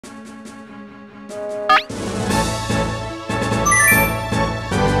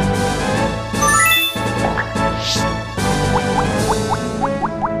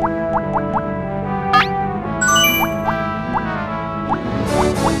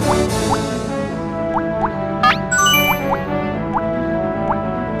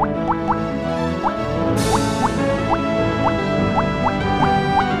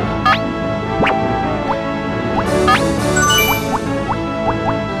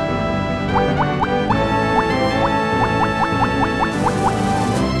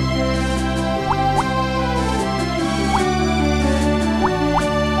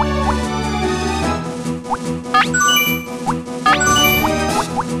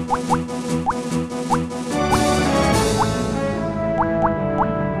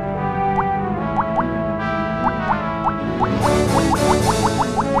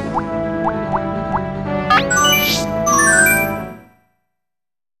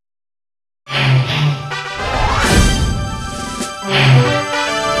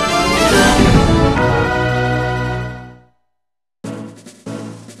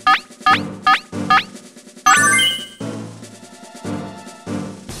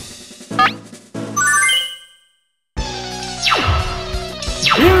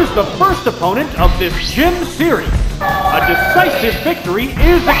The first opponent of this gym series. A decisive victory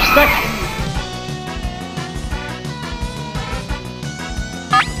is expected.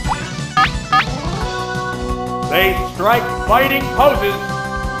 They strike fighting poses.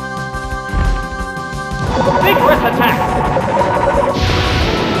 Vigorous attack.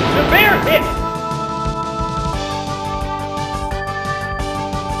 Severe hit.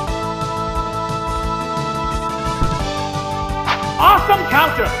 Awesome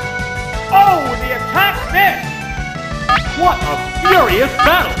counter! Oh, the attack missed! What a furious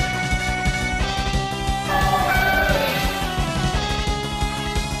battle!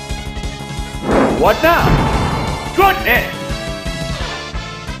 What now? Goodness!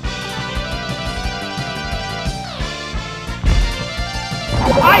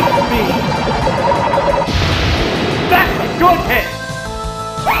 Ice beam! That's a good hit!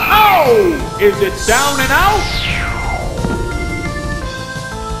 Oh! Is it down and out?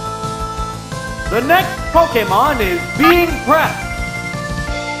 The next Pokemon is being pressed.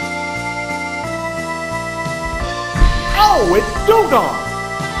 Oh, it's Dewgong!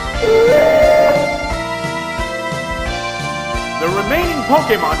 The remaining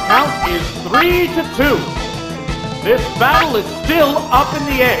Pokemon count is 3-2. This battle is still up in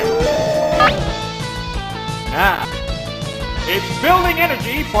the air. Now, it's building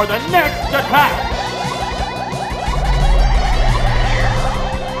energy for the next attack.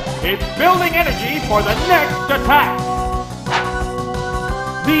 It's building energy for the next attack.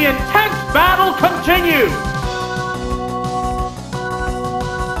 The intense battle continues.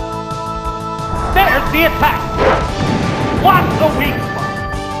 There's the attack. What's the weak spot?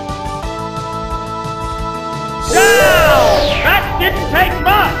 Down! That didn't take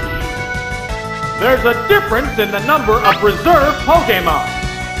much. There's a difference in the number of reserve Pokemon.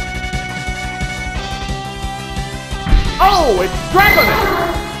 Oh, it's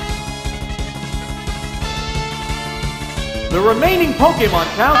Dragonite! The remaining Pokemon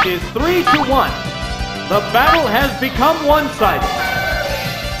count is 3-1. The battle has become one-sided.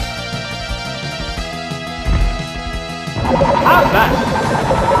 How's that?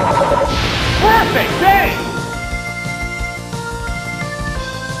 Perfect game!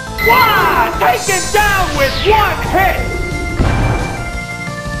 Wow! Taken down with one hit!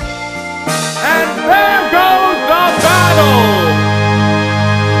 And there goes the battle!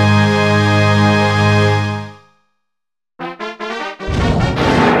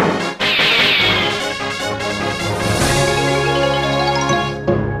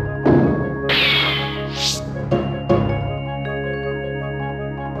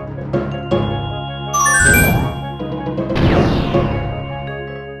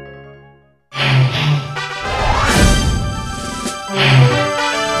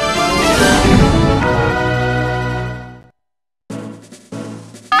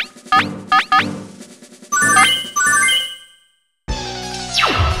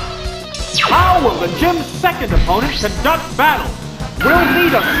 The gym's second opponent conducts battle. We'll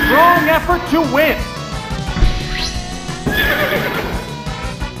need a strong effort to win.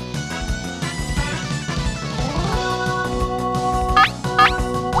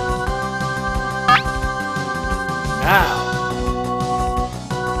 Now.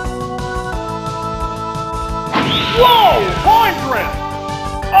 Whoa! Horn drill!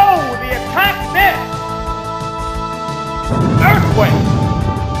 Oh, the attack missed! Earthquake!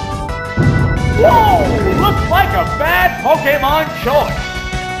 Whoa! Looks like a bad Pokemon choice.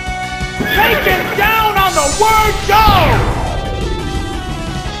 taken down on the word go!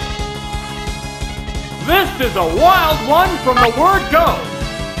 This is a wild one from the word go.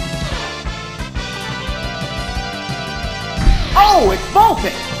 Oh, it's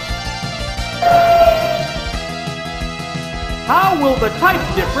Voltage! How will the type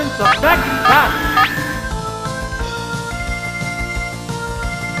difference affect that?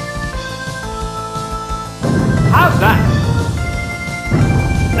 How's that?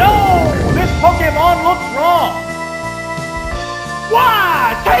 No! This Pokemon looks wrong!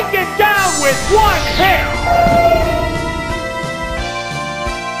 Why? Take it down with one hit!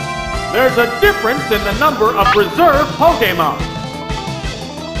 There's a difference in the number of reserve Pokemon.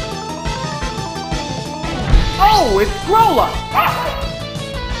 Oh, it's Growlithe!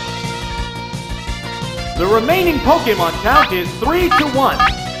 The remaining Pokemon count is 3-1.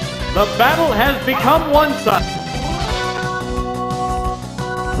 The battle has become one-sided.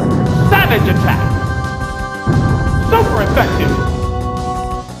 Savage attack! Super effective!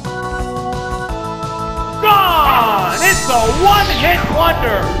 Gone! It's a one-hit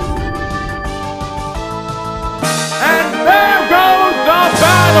wonder! And there goes the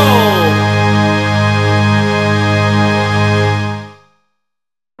battle!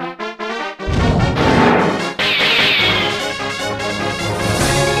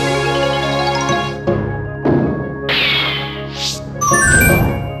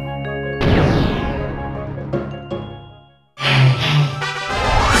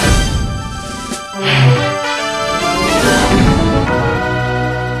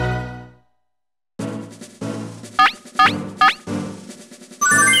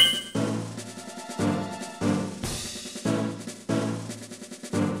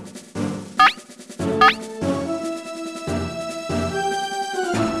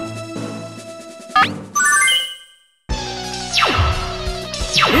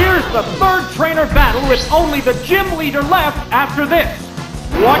 The third trainer battle with only the gym leader left after this.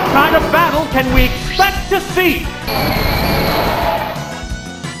 What kind of battle can we expect to see?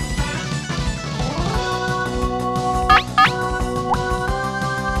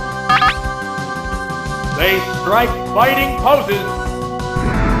 They strike fighting poses.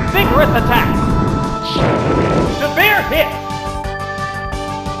 Vigorous attack. Severe hit.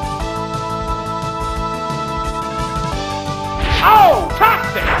 Oh,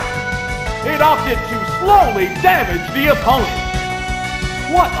 toxic! It opted to slowly damage the opponent.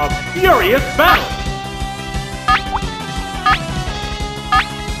 What a furious battle!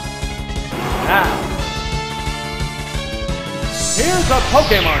 Now, here's a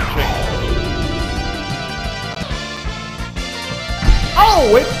Pokemon change.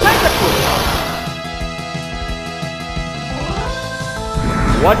 Oh, it's Tentacle!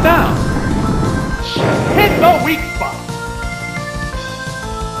 What now? Hit the weak spot!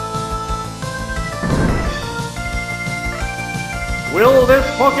 Will this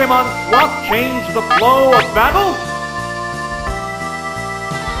Pokemon swap change the flow of battle?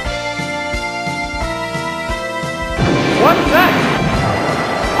 What's that?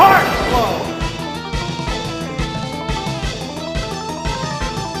 Harsh blow!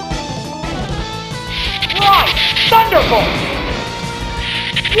 Right! Thunderbolt!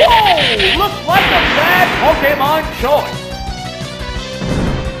 Whoa! Looks like a bad Pokemon choice!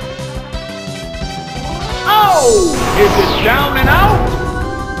 Oh! Is it down and out?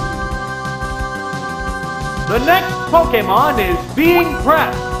 The next Pokemon is being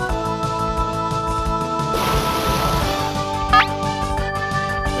pressed.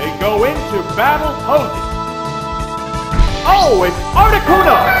 They go into battle poses. Oh, it's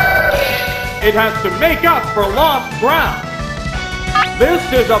Articuno! It has to make up for lost ground. This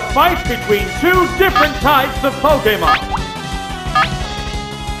is a fight between two different types of Pokemon.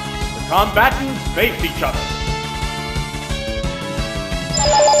 The combatants face each other.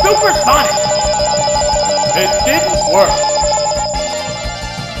 Supersonic! It didn't work.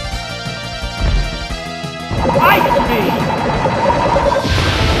 Ice Beam!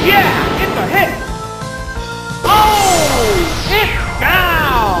 Yeah, it's a hit! Oh! It's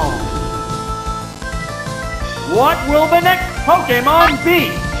down! What will the next Pokemon be?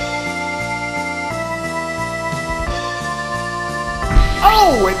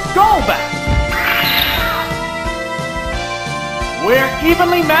 Oh, it's Golbat! We're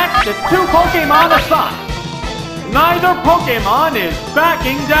evenly matched at 2 Pokemon aside. Neither Pokemon is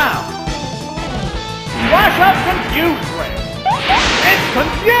backing down. Flash up Confuse Ray. It's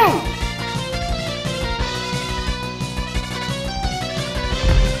confused!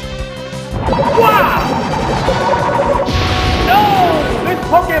 Wow! No! This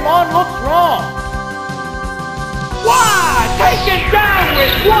Pokemon looks wrong. Why? Take it down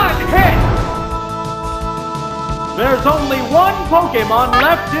with one hit! There's only one Pokemon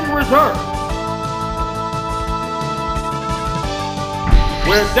left in reserve.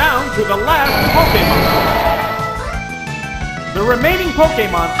 We're down to the last Pokemon. The remaining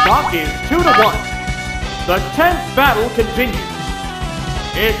Pokemon stock is 2-1. The 10th battle continues.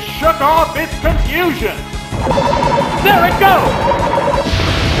 It shook off its confusion. There it goes!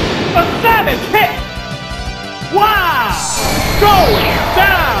 A savage hit! Wow! Going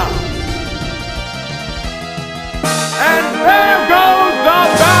down! And there goes the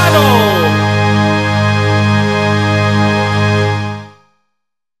battle!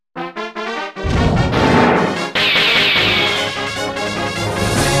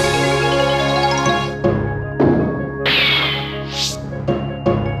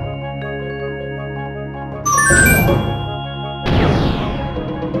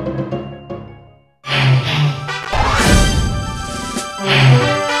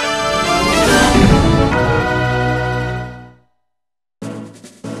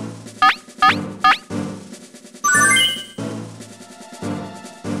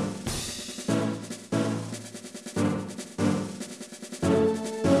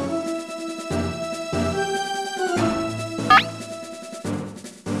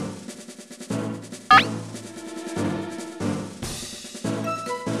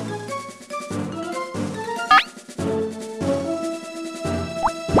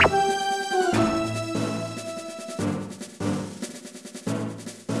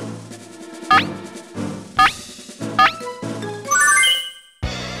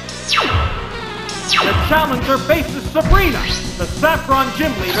 The challenger faces Sabrina, the Saffron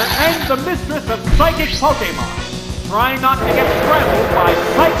gym leader and the mistress of psychic Pokemon. Try not to get scrambled by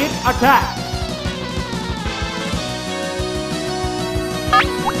psychic attacks.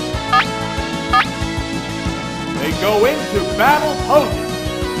 They go into battle poses.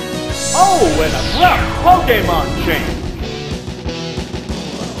 Oh, an abrupt Pokemon change.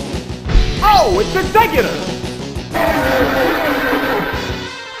 Oh, it's Executor!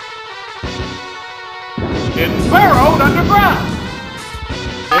 It's burrowed underground.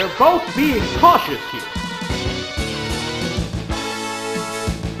 They're both being cautious here.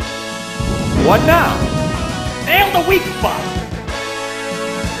 What now? Nail the weak spot.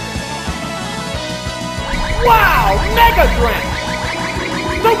 Wow! Mega Drain!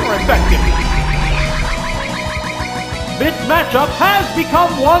 Super effective! This matchup has become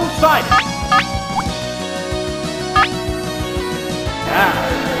one-sided. Now,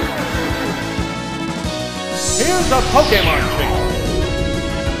 here's a Pokemon change.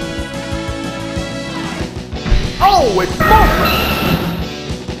 Oh, it's Saffron!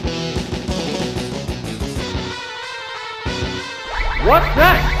 What's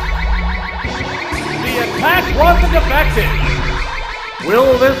next? The attack wasn't effective.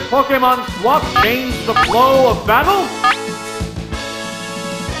 Will this Pokemon swap change the flow of battle?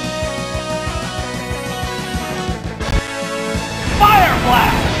 Fire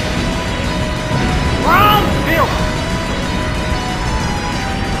Blast! Round 0.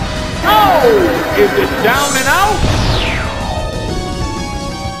 Oh! Is it down and out?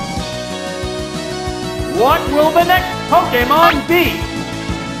 What will the next Pokemon be?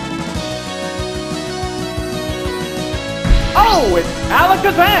 Oh, it's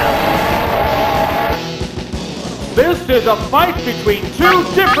Alakazam! This is a fight between two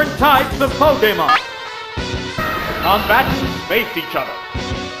different types of Pokemon. Combatants face each other.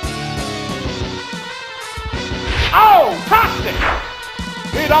 Oh, toxic!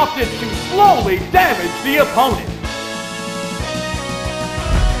 It opted to slowly damage the opponent.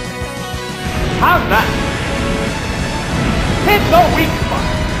 How's that? Hit the weak spot.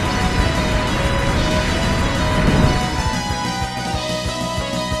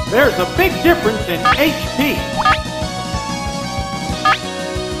 There's a big difference in HP.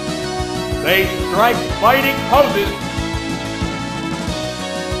 They strike fighting poses.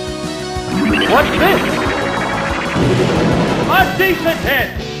 What's this? A decent hit!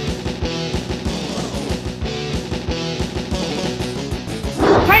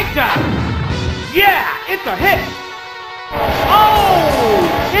 Takedown! Yeah, it's a hit!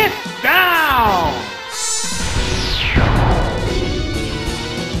 Oh! It's down!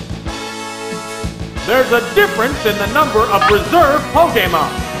 There's a difference in the number of reserve Pokemon.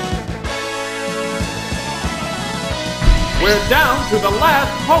 We're down to the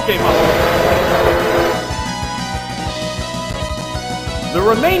last Pokemon. The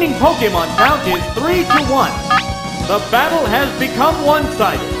remaining Pokemon count is 3-1. The battle has become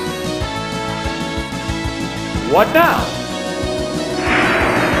one-sided. What now?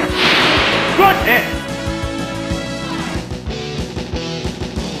 Good hit!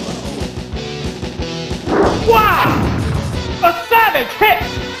 Wow! is hit!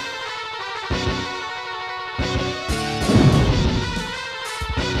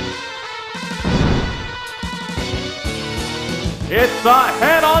 It's a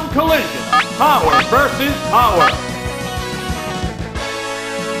head-on collision. Power versus power.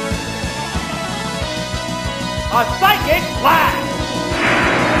 A psychic blast!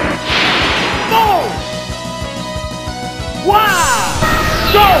 Boom! Wow!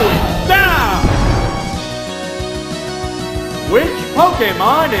 Going down! Which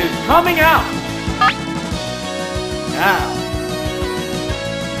Pokemon is coming out? Now.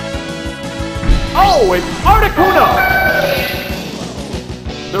 Oh, it's Articuno!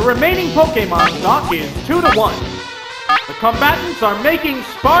 The remaining Pokemon stock is 2-1. The combatants are making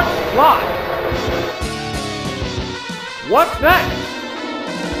sparks fly. What's next?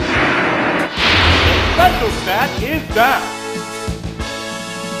 The special stat is down.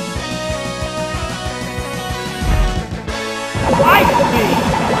 Ice Beam!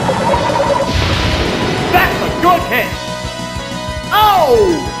 That's a good hit! Oh!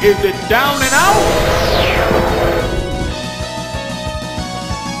 Is it down and out?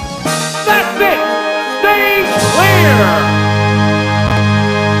 That's it! Stay clear!